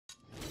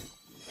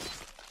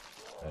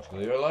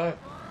Basically, you're alive.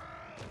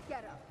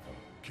 Get up.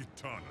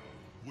 Kitana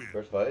wins.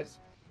 First fight?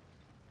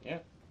 Yeah.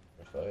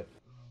 First fight.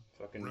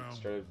 Fucking Round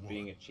started one.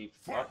 being a cheap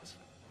Fight. fuck.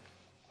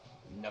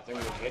 Nothing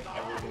was hit,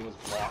 everything was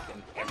blocked,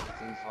 and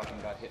everything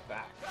fucking got hit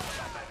back.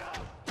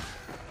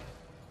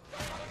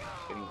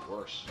 It's getting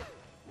worse.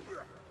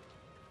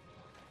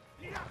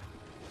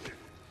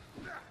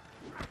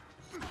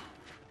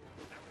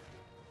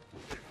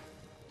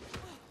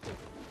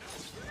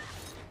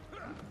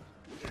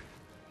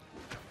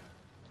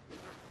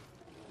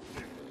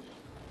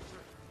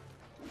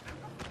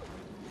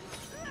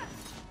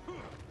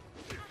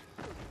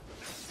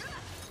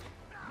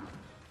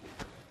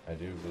 I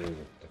do believe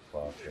that the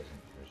clock doesn't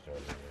restart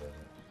it, doesn't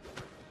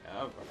it? Yeah, I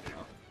don't fucking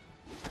know.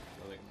 I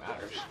don't think it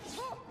matters.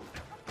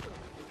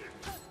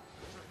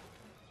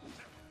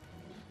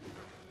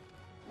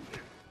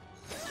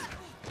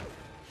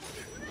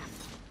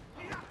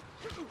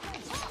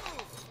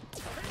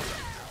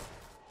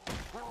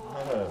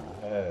 Not a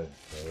bad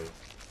fight.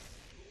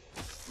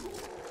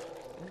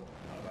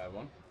 Not a bad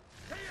one.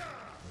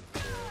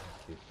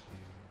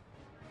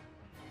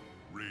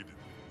 Raiden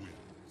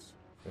wins.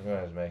 The reason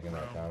I was making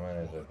that comment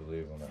is I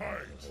believe when I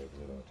believe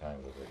when the time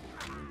goes like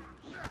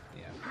you.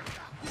 Yeah.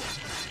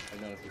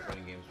 I've noticed in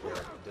fighting games where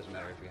it doesn't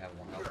matter if you have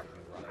more health, if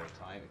you run out of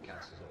time, it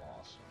counts as a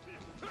loss.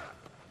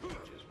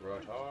 Which is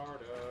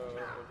retarded.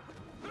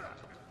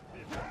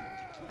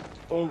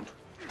 Boot!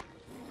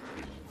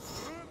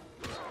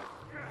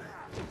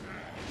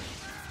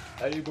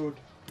 How do you boot?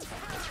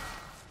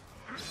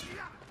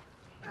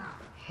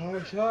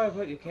 Oh, sorry,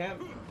 but you can't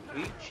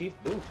beat Chief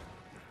Boot.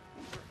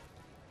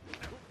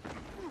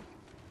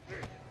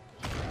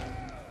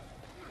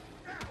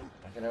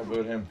 I can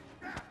outboot him.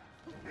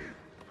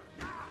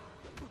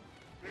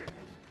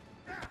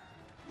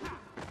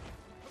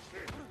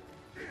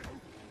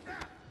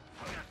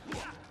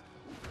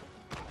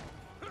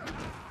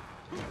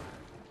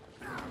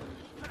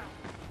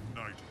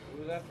 Knight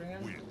Who was after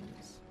him?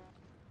 wins.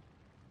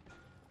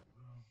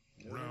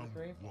 Who was Round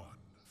after him? one.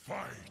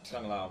 Fight.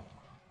 Sung Lao.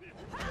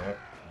 Yep.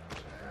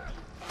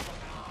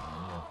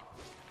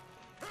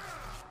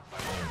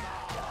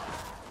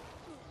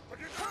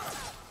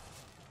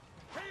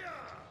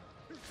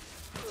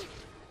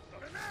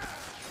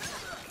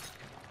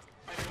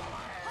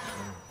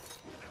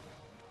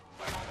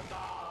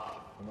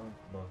 Come on,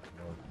 come on,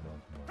 come on, come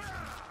on, come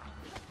on.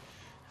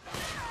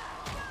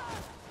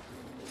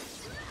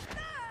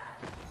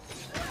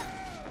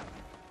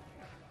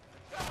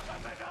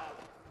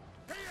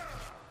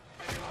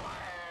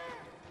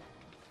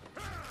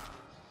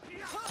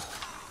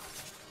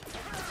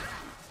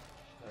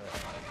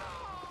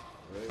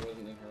 Really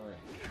wasn't in her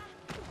range.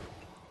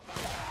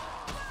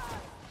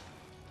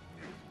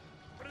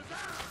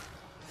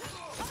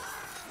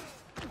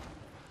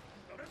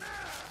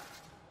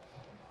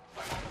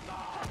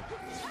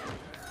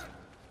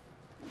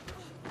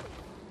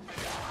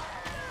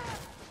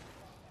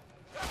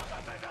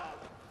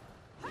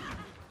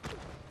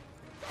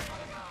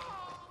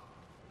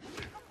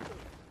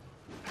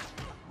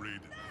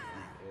 Raiden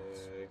wins.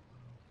 Okay.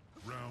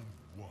 Round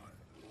one.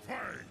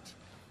 Fight.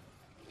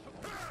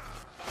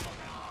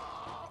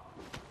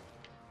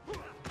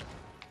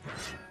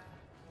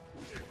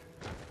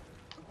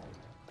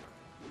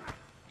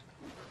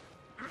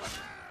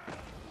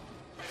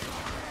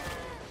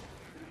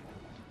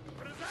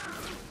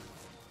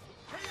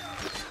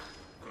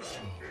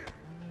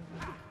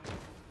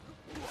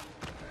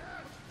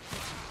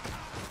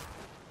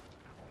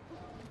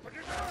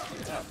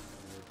 Yeah.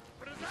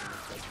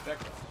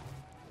 Expect it.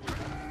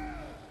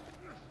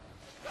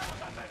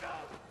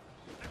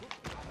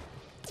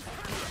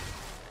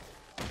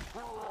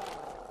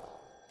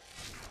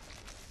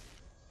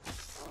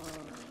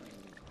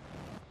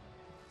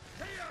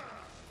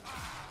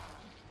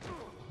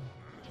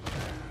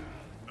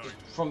 Knight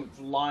From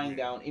lying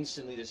down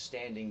instantly to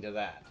standing to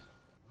that.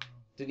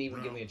 Didn't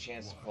even give me a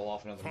chance to pull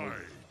off another move.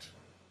 fight.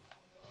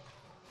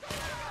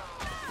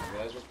 I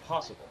realized it was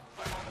possible.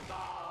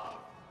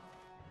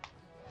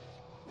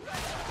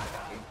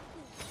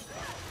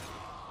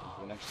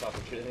 The next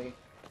opportunity.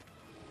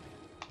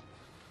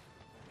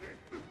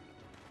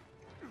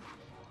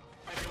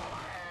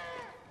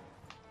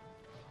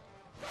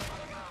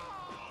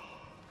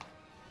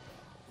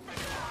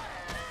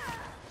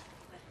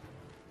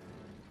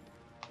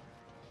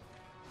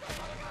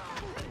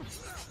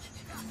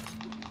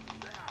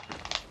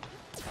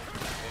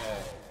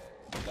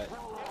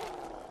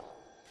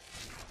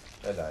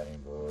 Yeah. A dining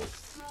board.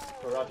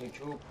 Karate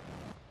chop.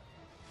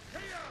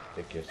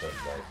 Pick yourself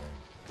back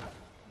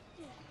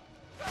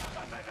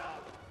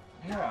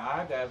Here,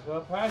 I got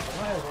a price.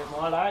 Why is it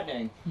more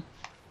lightning?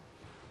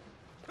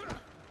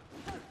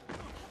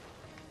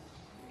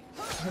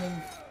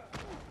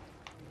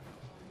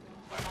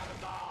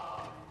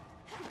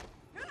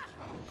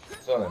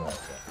 Something like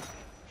that.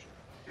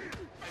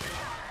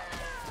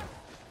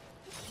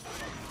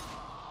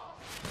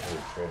 Are we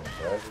trading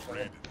sides or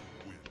something?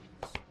 Raiden wins.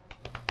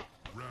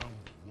 Round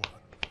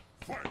one.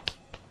 Fight.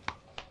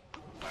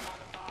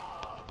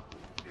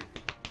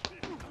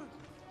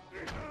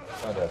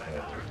 Oh,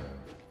 definitely.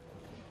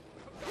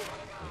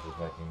 is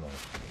making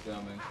noise.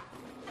 Coming.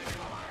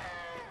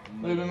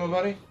 Leave him, my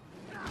buddy.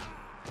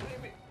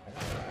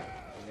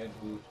 Head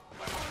boot.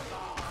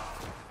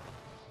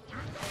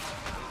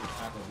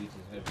 Tackle beats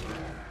his head boot.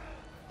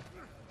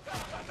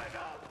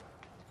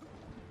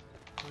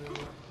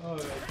 Oh,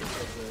 yeah,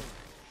 that's it.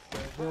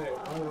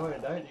 Oh, yeah,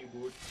 that you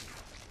boot.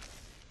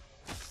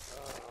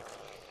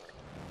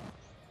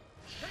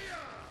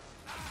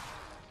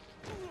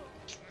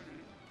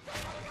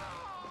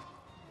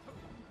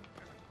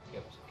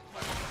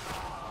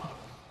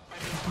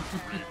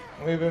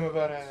 Leave him, my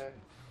buddy.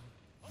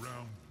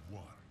 Round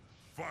 1.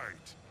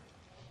 Fight.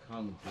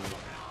 Kung Fu.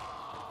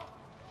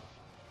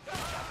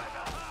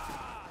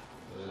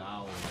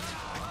 Loud.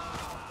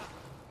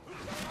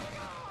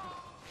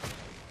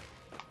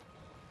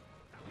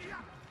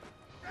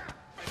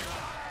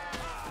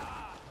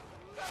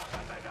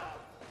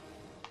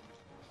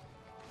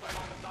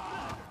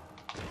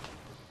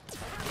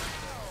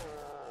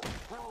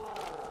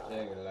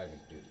 Take it like a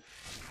dude.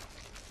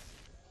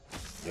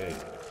 Yeah.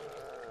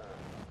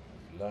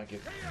 Like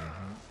it.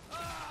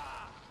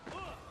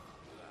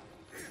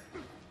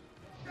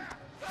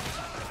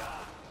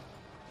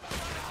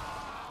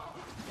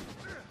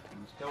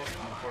 Skeleton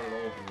teleported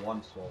over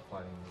once while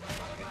fighting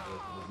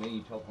with me.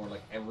 You teleport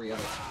like every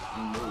other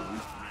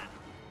move.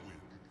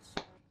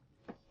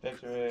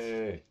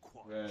 Victory!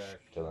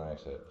 Correct. Till the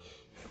next hit.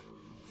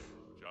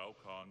 Shao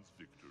Kahn's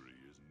victory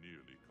is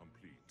nearly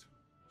complete.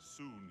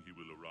 Soon he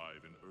will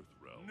arrive in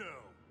Earthrealm. No,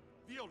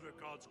 the Elder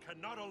Gods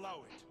cannot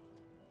allow it.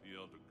 The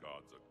Elder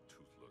Gods are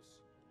toothless.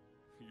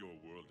 Your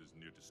world is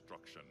near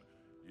destruction,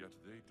 yet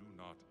they do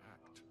not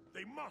act.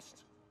 They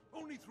must!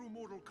 Only through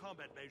mortal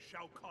combat may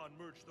Shao Kahn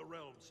merge the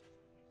realms,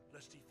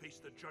 lest he face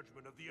the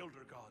judgment of the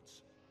Elder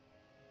Gods.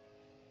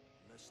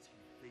 Lest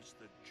he face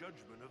the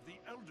judgment of the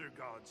Elder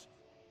Gods.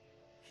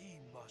 He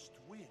must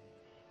win.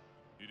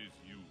 It is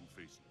you who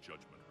face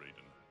judgment,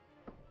 Raiden.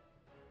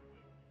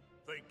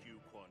 Thank you,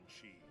 Quan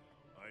Chi.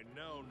 I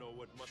now know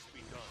what must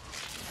be done.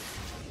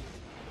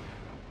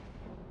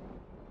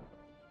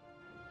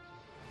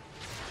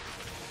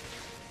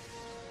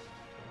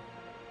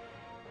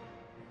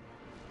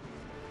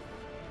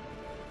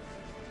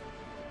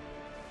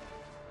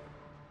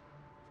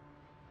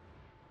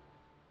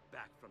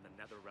 Back from the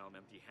Netherrealm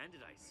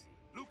empty-handed, I see.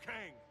 Liu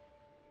Kang!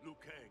 Liu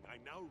Kang, I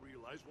now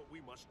realize what we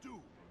must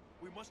do.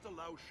 We must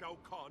allow Shao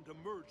Kahn to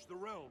merge the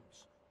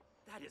realms.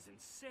 That is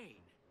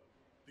insane.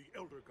 The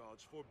Elder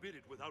Gods forbid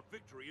it without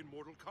victory in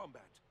mortal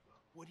combat.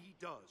 When he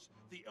does,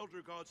 the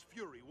Elder God's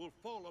fury will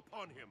fall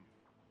upon him.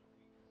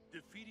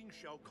 Defeating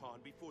Shao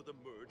Kahn before the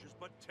merge is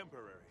but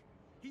temporary.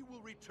 He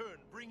will return,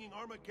 bringing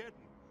Armageddon.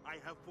 I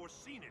have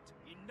foreseen it.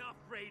 Enough,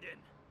 Raiden!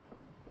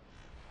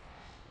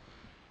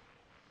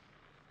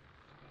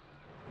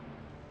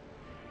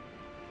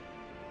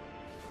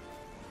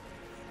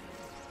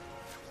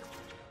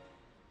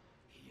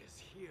 He is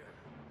here.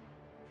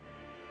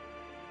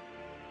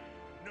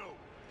 No,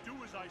 do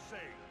as I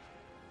say.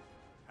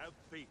 Have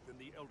faith in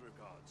the Elder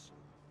Gods.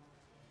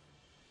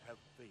 Have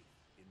faith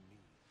in me.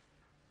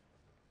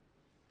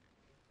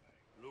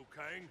 Liu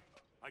Kang,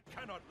 I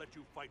cannot let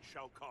you fight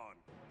Shao Kahn.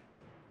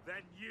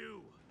 Then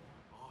you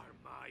are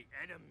my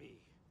enemy.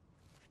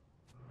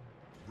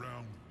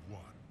 Round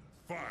 1.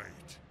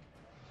 Fight.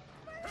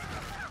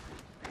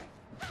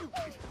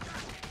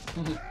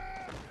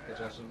 Get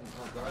us some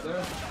guard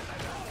there.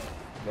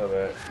 Love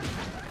it.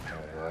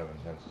 Alright, we'll have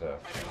intense stuff.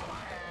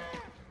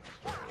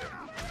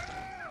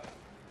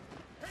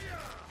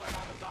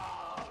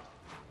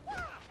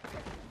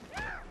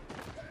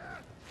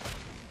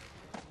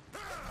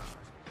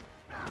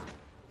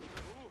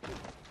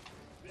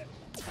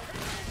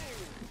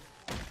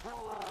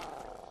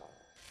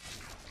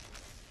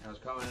 I was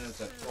coming in at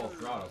full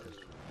throttle because,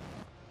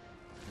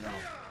 you know,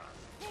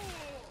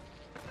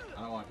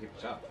 I don't want to keep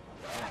this up.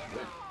 I want to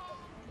win.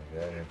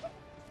 Okay.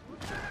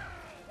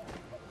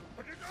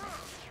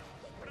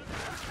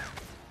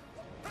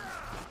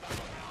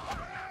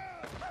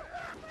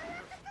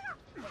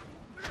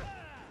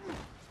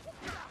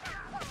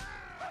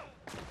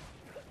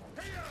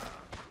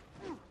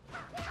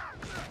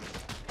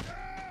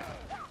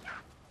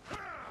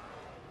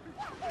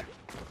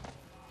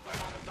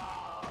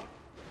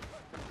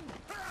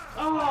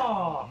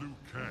 Oh! Liu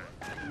Kang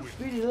wins.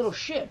 Speedy little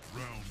shit.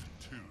 Round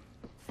 2.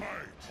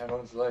 Fight.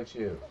 Everyone's liked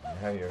you.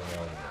 Now you're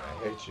known.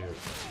 I hate you.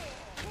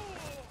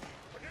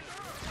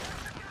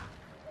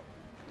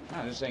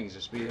 I'm just saying he's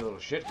a speedy little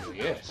shit because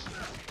he is.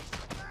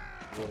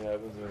 What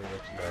happens when you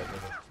get stuck in the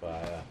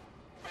fire?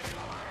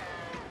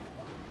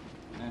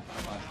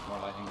 More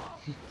lightning.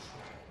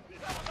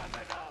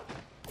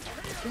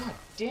 God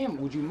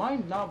damn, would you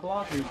mind not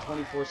blocking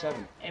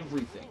 24/7?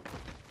 Everything.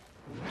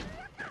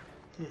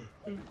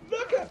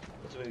 Look at!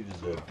 That's what he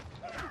just did.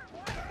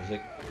 He's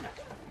like...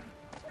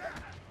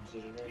 Is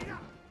it a name?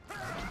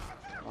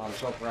 Oh, I'm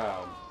so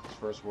proud. His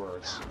first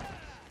words.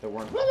 That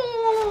weren't.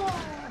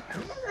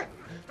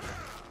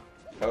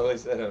 Totally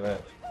said it, man.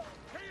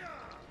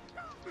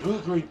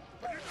 Look,